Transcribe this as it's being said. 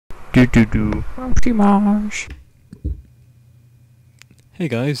Mousey Mouse. Hey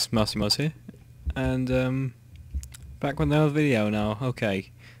guys, Mousey Mouse here, and back with another video now.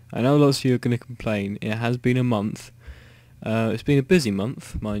 Okay, I know lots of you are going to complain. It has been a month. It's been a busy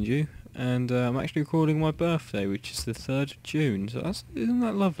month, mind you, and I'm actually recording my birthday, which is the 3rd of June. So isn't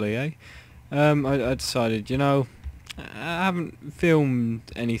that lovely, eh? I decided, you know, I haven't filmed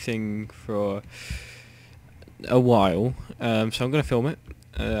anything for a while, so I'm going to film it,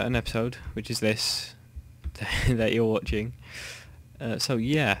 an episode, which is this that you're watching. So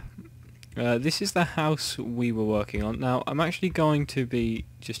yeah, this is the house we were working on. Now I'm actually going to be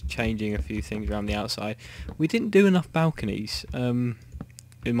just changing a few things around the outside. We didn't do enough balconies, in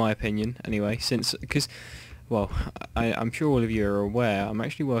my opinion, anyway, because, well, I'm sure all of you are aware, I'm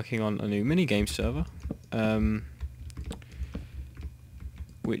actually working on a new minigame server,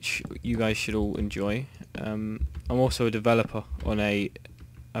 which you guys should all enjoy. I'm also a developer on a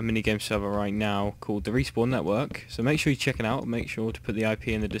minigame server right now called the Respawn Network, so make sure you check it out. Make sure to put the IP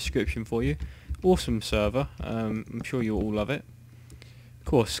in the description for you. Awesome server, I'm sure you'll all love it. Of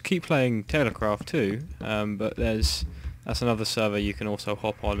course, keep playing Taylorcraft too, but that's another server you can also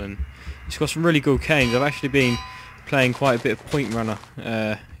hop on, and it's got some really good games. I've actually been playing quite a bit of Point Runner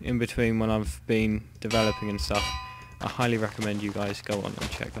in between when I've been developing and stuff. I highly recommend you guys go on and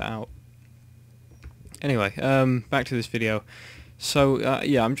check that out. Anyway, back to this video. So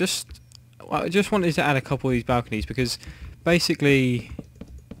yeah, I just wanted to add a couple of these balconies because basically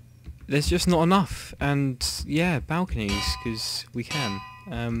there's just not enough, and yeah, balconies because we can.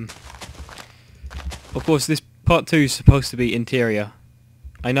 Of course, this part 2 is supposed to be interior.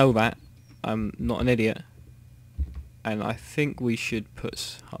 I know that. I'm not an idiot, and I think we should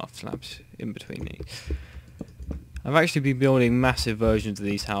put half slabs in between these. I've actually been building massive versions of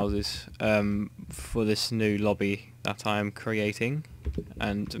these houses for this new lobby that I'm creating,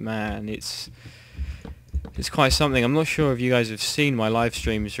 and man, it's quite something. I'm not sure if you guys have seen my live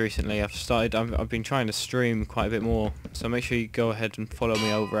streams recently. I've been trying to stream quite a bit more, so make sure you go ahead and follow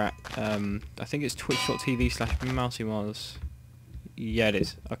me over at I think it's twitch.tv/mouseymouse. Yeah, it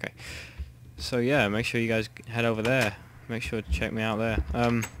is. Okay, so yeah, make sure you guys head over there. Make sure to check me out there.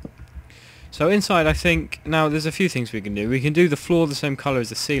 So inside, I think, now there's a few things we can do. We can do the floor the same colour as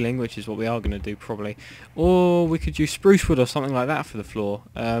the ceiling, which is what we are going to do probably. Or we could use spruce wood or something like that for the floor.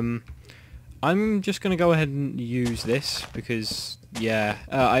 I'm just going to go ahead and use this because, yeah,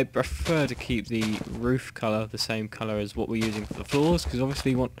 I prefer to keep the roof colour the same colour as what we're using for the floors, because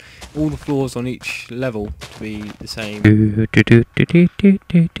obviously you want all the floors on each level to be the same.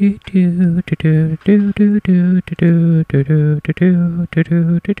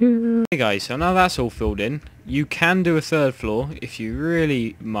 Hey guys, so now that's all filled in, you can do a 3rd floor if you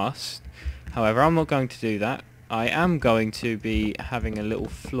really must. However, I'm not going to do that. I am going to be having a little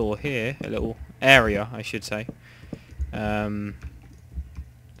floor here, a little area, I should say. Let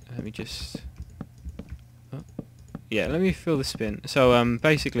me just... Oh. Yeah, let me fill the spin. So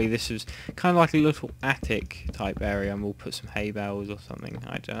basically this is kind of like a little attic type area, and we'll put some hay bales or something.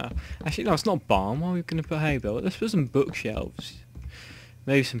 I don't know. Actually, no, it's not a barn. Why are we going to put hay bales? Let's put some bookshelves.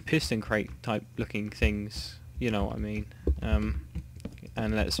 Maybe some piston crate type looking things. You know what I mean. And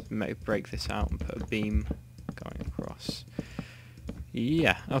let's break this out and put a beam going across.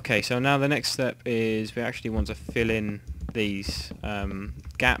 Yeah, okay, so now the next step is we actually want to fill in these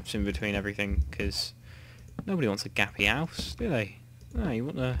gaps in between everything, because nobody wants a gappy house, do they? No, you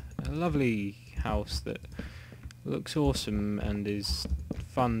want a lovely house that looks awesome and is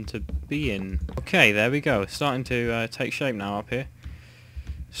fun to be in. Okay, there we go, it's starting to take shape now up here.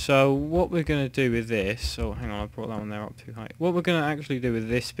 So what we're going to do with this, oh hang on, I brought that one there up too high. What we're going to actually do with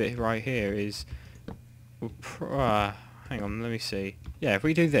this bit right here is, hang on, let me see. Yeah, if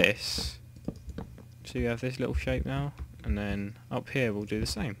we do this, so you have this little shape now, and then up here we'll do the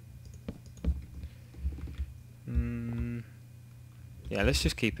same. Yeah, let's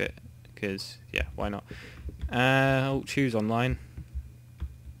just keep it, because, yeah, why not? I'll choose online.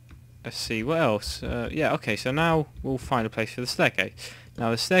 Let's see, what else? Yeah, okay, so now we'll find a place for the staircase.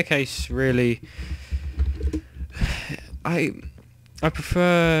 Now the staircase really... I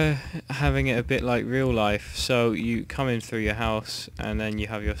prefer having it a bit like real life, so you come in through your house and then you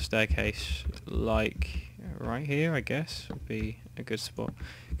have your staircase like right here, I guess would be a good spot.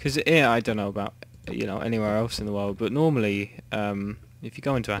 Because I don't know about, you know, anywhere else in the world, but normally if you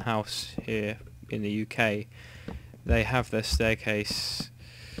go into a house here in the UK, they have their staircase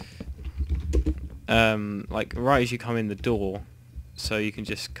like right as you come in the door, so you can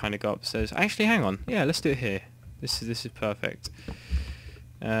just kind of go upstairs. Actually, hang on, yeah, let's do it here. This is perfect.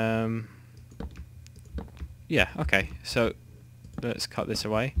 Yeah, okay, so let's cut this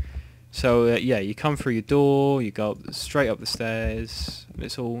away. So yeah, you come through your door, you go straight up the stairs.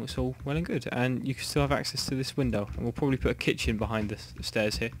 It's all well and good, and you can still have access to this window. And we'll probably put a kitchen behind the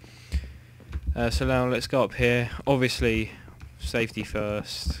stairs here. So now let's go up here. Obviously, safety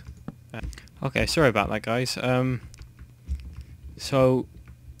first. Okay, sorry about that, guys. So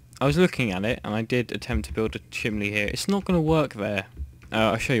I was looking at it, and I did attempt to build a chimney here. It's not going to work there.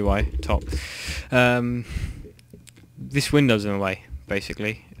 I'll show you why. Top. This window's in the way,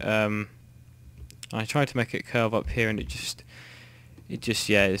 basically. I tried to make it curve up here, and it just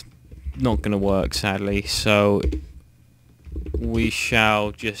yeah, it's not going to work, sadly. So we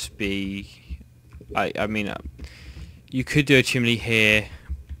shall just be. I mean, you could do a chimney here,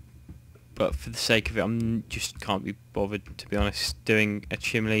 but for the sake of it, just can't be bothered, to be honest, doing a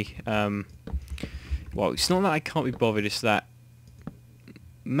chimney. Well, it's not that I can't be bothered, it's that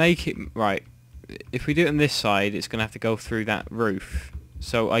make it right. If we do it on this side, it's going to have to go through that roof.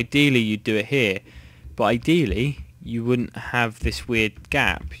 So ideally, you'd do it here, but ideally, you wouldn't have this weird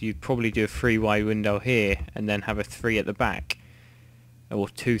gap. You'd probably do a 3 window here, and then have a 3 at the back, or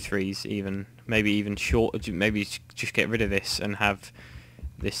 2 3s even. Maybe even short. Maybe just get rid of this and have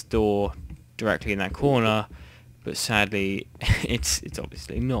this door directly in that corner. But sadly, it's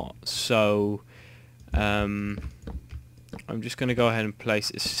obviously not. So I'm just going to go ahead and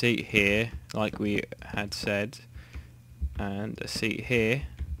place a seat here, like we had said, and a seat here.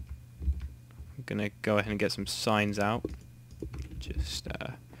 I'm going to go ahead and get some signs out. Just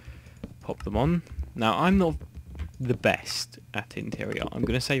pop them on. Now, I'm not the best at interior. I'm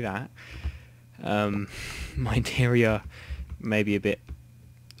going to say that. My interior may be a bit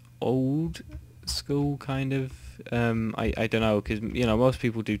old school, kind of. I don't know, because you know most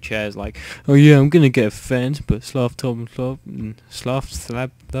people do chairs like, oh yeah, I'm gonna get a fence, but slab top and top, and slab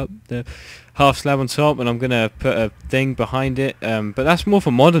up the half slab on top, and I'm gonna put a thing behind it. But that's more for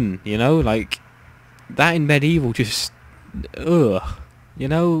modern, you know, like that in medieval just, ugh, you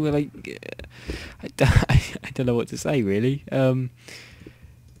know, like I don't know what to say really. I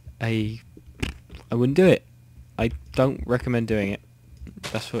wouldn't do it. I don't recommend doing it.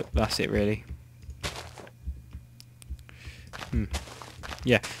 That's it really.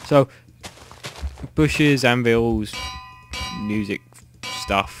 Yeah, so bushes, anvils, music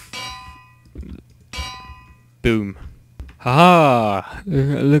stuff. Boom. Haha!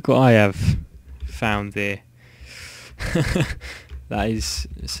 Look what I have found there. That is,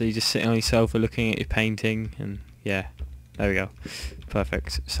 so you just sit on your sofa looking at your painting, and yeah, there we go.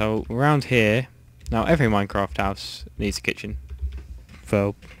 Perfect. So around here, now every Minecraft house needs a kitchen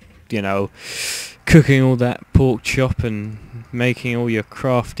for, you know, cooking all that pork chop and making all your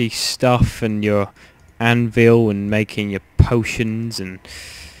crafty stuff and your anvil and making your potions and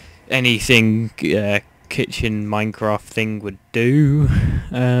anything kitchen Minecraft thing would do.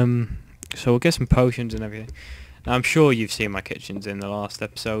 So we'll get some potions and everything. Now, I'm sure you've seen my kitchens in the last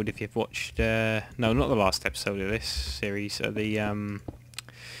episode if you've watched, no, not the last episode of this series, the,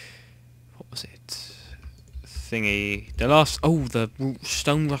 what was it? Thingy, the last, oh, the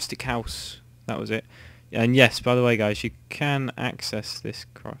stone rustic house. That was it. And yes, by the way, guys, you can access this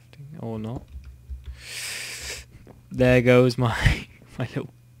crafting or not. There goes my my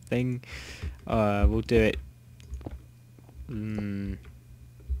little thing. We'll do it.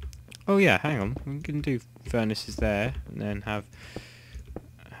 Oh yeah, hang on. We can do furnaces there, and then have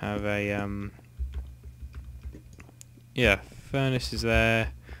a yeah, furnaces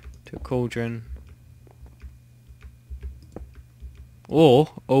there. To a cauldron. Or,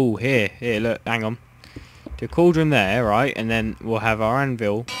 oh, here, look, hang on. To a cauldron there, right, and then we'll have our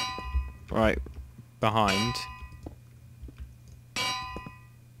anvil right behind.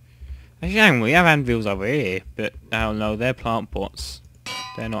 Actually, hang on, we have anvils over here, but, oh no, they're plant pots.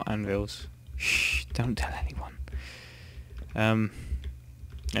 They're not anvils. Shh, don't tell anyone.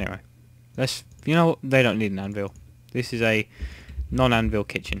 Anyway, let's, you know what, they don't need an anvil. This is a non-anvil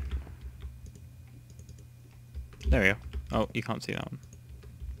kitchen. There we go. Oh, you can't see that one.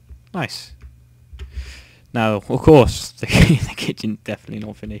 Nice. Now, of course, the kitchen's definitely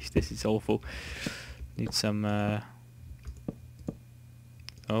not finished. This is awful. Need some,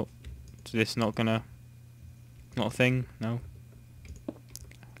 oh, is this not a thing? No.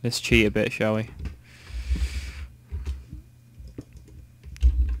 Let's cheat a bit, shall we?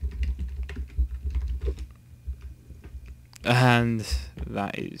 And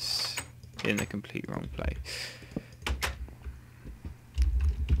that is in the complete wrong place.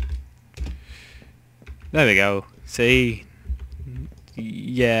 There we go. See?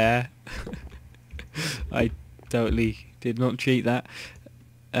 Yeah. I totally did not cheat that.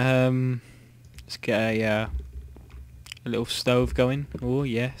 Let's get a a little stove going. Oh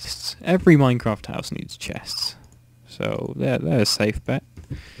yes, every Minecraft house needs chests, so they're a safe bet.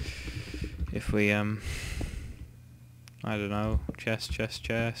 If we I don't know,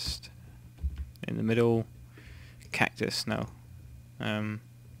 chest in the middle, cactus. No,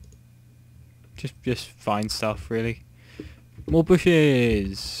 just find stuff really. More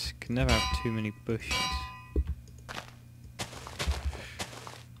bushes. Can never have too many bushes.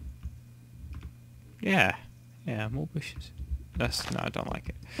 Yeah, more bushes. No, I don't like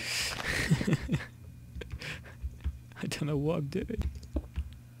it. I don't know what I'm doing.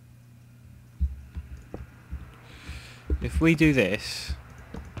 If we do this,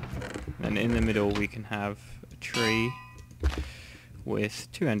 then in the middle we can have a tree with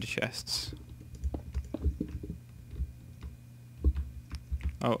 2 ender chests.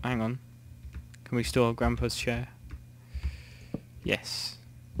 Oh, hang on. Can we store Grandpa's chair? Yes.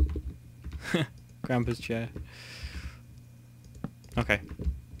 Grandpa's chair. Okay.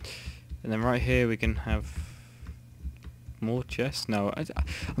 And then right here we can have more chests. No,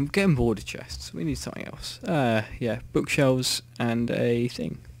 I'm getting bored of chests. We need something else. Yeah, bookshelves and a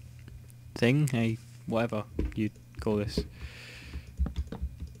thing. A whatever you'd call this.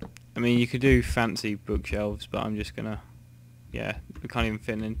 I mean, you could do fancy bookshelves, but I'm just gonna... Yeah, we can't even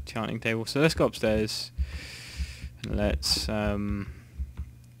fit an enchanting table. So let's go upstairs and let's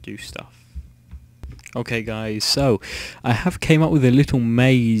do stuff. Okay guys, so I have came up with a little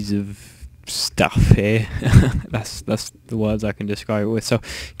maze of stuff here. that's the words I can describe it with. So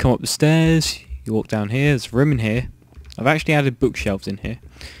come up the stairs, you walk down here, there's a room in here. I've actually added bookshelves in here.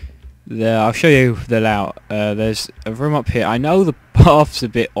 I'll show you the layout. There's a room up here. I know the path's a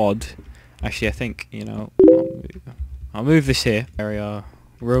bit odd. Actually, I think, you know, I'll move this here. Area,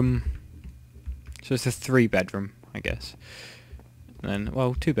 room. So it's a 3-bedroom, I guess. And then,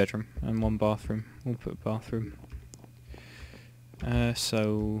 well, 2-bedroom and 1 bathroom. We'll put a bathroom.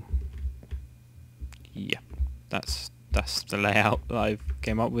 So yeah, that's the layout that I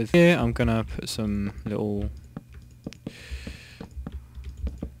came up with. Here I'm gonna put some little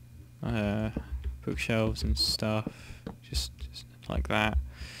bookshelves and stuff, just like that.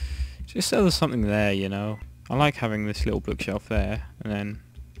 Just so there's something there, you know. I like having this little bookshelf there, and then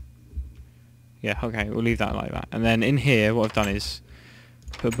yeah, okay, we'll leave that like that. And then in here, what I've done is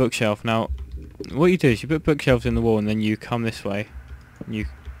put a bookshelf. Now, what you do is you put bookshelves in the wall, and then you come this way, and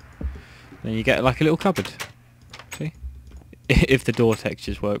then you get like a little cupboard. See, if the door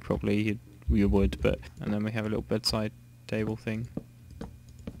textures work properly, you would. But and then we have a little bedside table thing.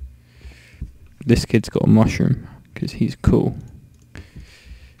 This kid's got a mushroom because he's cool.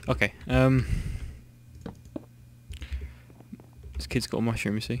 Okay, this kid's got a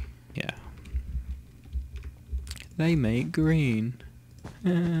mushroom, you see? Yeah. They make green.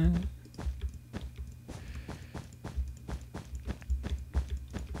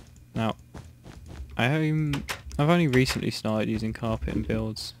 Now, I've only recently started using carpet in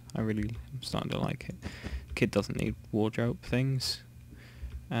builds. I'm starting to like it. Kid doesn't need wardrobe things,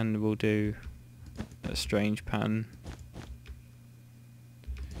 and we'll do a strange pattern.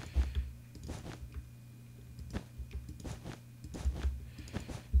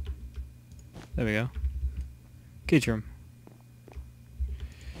 There we go. Kids room.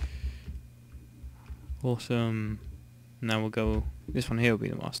 Awesome. Now we'll go... This one here will be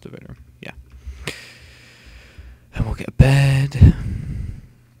the master bedroom. Yeah. And we'll get a bed.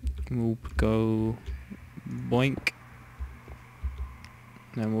 We'll go... boink.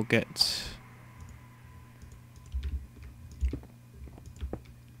 Then we'll get...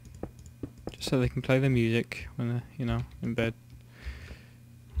 just so they can play their music when they're, you know, in bed.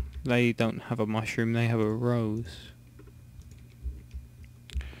 They don't have a mushroom, they have a rose.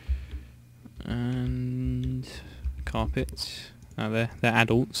 And carpets. Now they're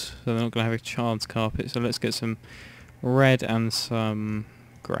adults, so they're not going to have a child's carpet. So let's get some red and some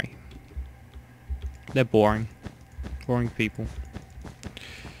grey. They're boring. Boring people.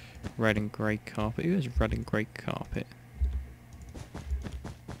 Red and grey carpet. Who has red and grey carpet?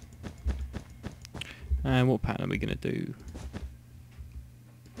 And what pattern are we going to do?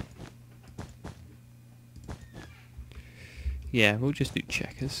 Yeah, we'll just do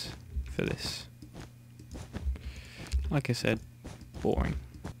checkers for this. Like I said, boring.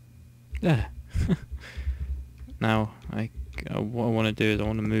 There. Now, what I want to do is I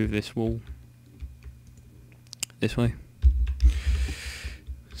want to move this wall this way,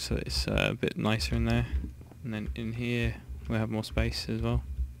 so it's a bit nicer in there. And then in here we have more space as well.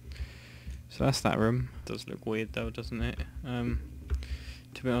 So that's that room. Does look weird though, doesn't it?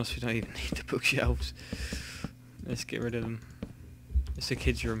 To be honest, we don't even need the bookshelves. Let's get rid of them. It's a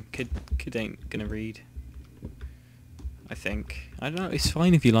kid's room. Kid ain't gonna read. I think. I don't know, it's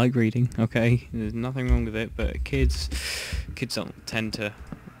fine if you like reading, okay? There's nothing wrong with it, but kids don't tend to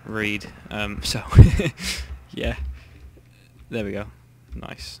read, so yeah. There we go.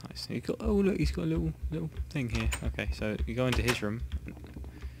 Nice, nice. Oh look, he's got a little thing here. Okay, so you go into his room.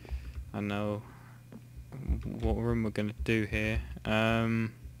 I know what room we're gonna do here.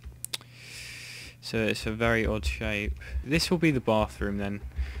 So it's a very odd shape. This will be the bathroom then.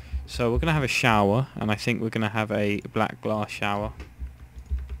 So we're gonna have a shower, and I think we're gonna have a black glass shower.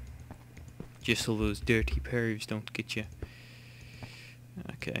 Just so those dirty pervs don't get you.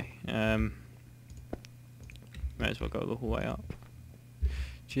 Okay. Might as well go the whole way up.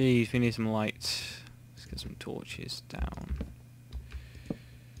 Jeez, we need some lights. Let's get some torches down.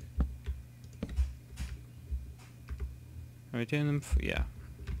 Are we doing them? Yeah.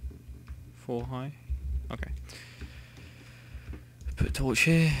 4 high. Okay. Put a torch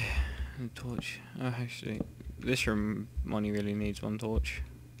here. And a torch. Oh, actually, this room only really needs 1 torch.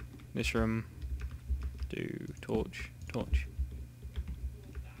 This room. Do torch. Torch.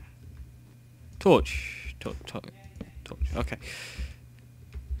 Torch. Torch. Okay.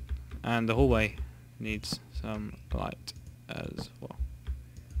 And the hallway needs some light as well.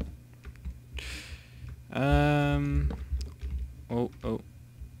 Oh,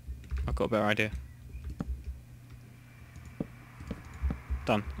 I've got a better idea.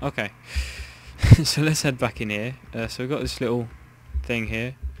 Done. Okay. So let's head back in here. So we've got this little thing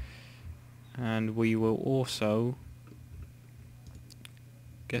here, and we will also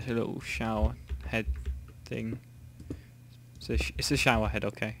get a little shower head thing. So it's a shower head,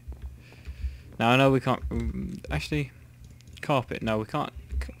 okay. Now I know we can't actually carpet. No, we can't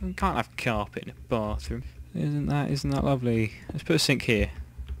have carpet in a bathroom. Isn't that lovely? Let's put a sink here.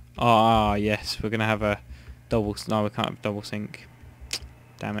 Ah, yes, we're gonna have a double. No, we can't have a double sink.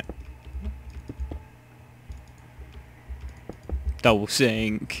 Damn it. Double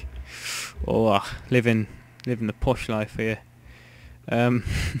sink. Oh, living the posh life here.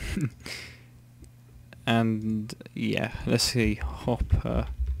 And yeah, let's see. Hopper.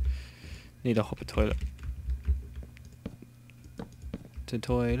 Need a hopper toilet. To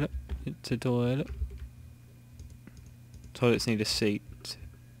toilet. To toilet. Toilets need a seat.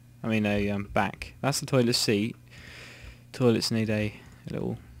 I mean a back. That's the toilet seat. Toilets need a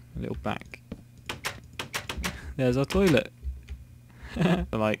little back. There's our toilet.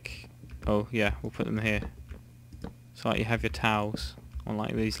 Like, oh yeah, we'll put them here. So like you have your towels on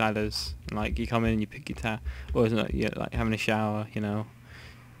like these ladders, and like you come in and you pick your towel, or isn't it, you're like having a shower, you know,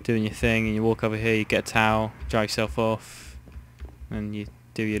 doing your thing, and you walk over here, you get a towel, dry yourself off, and you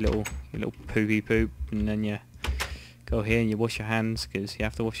do your little poopy poop, and then you go here and you wash your hands, because you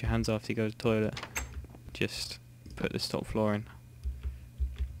have to wash your hands after you go to the toilet. Just put this top floor in,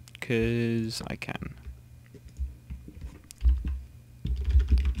 because I can.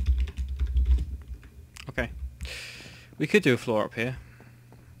 Okay, we could do a floor up here,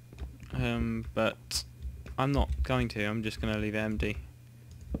 but I'm not going to. I'm just going to leave it empty.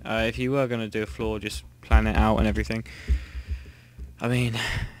 If you were going to do a floor, just plan it out and everything. I mean,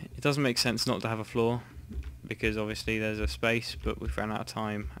 it doesn't make sense not to have a floor, because obviously there's a space, but we've run out of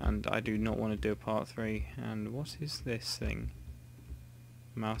time, and I do not want to do a part 3. And what is this thing?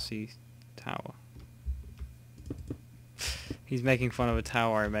 Mousy tower. He's making fun of a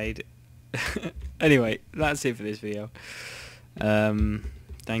tower I made. Anyway, that's it for this video.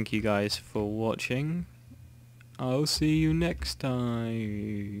 Thank you guys for watching. I'll see you next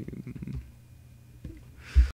time.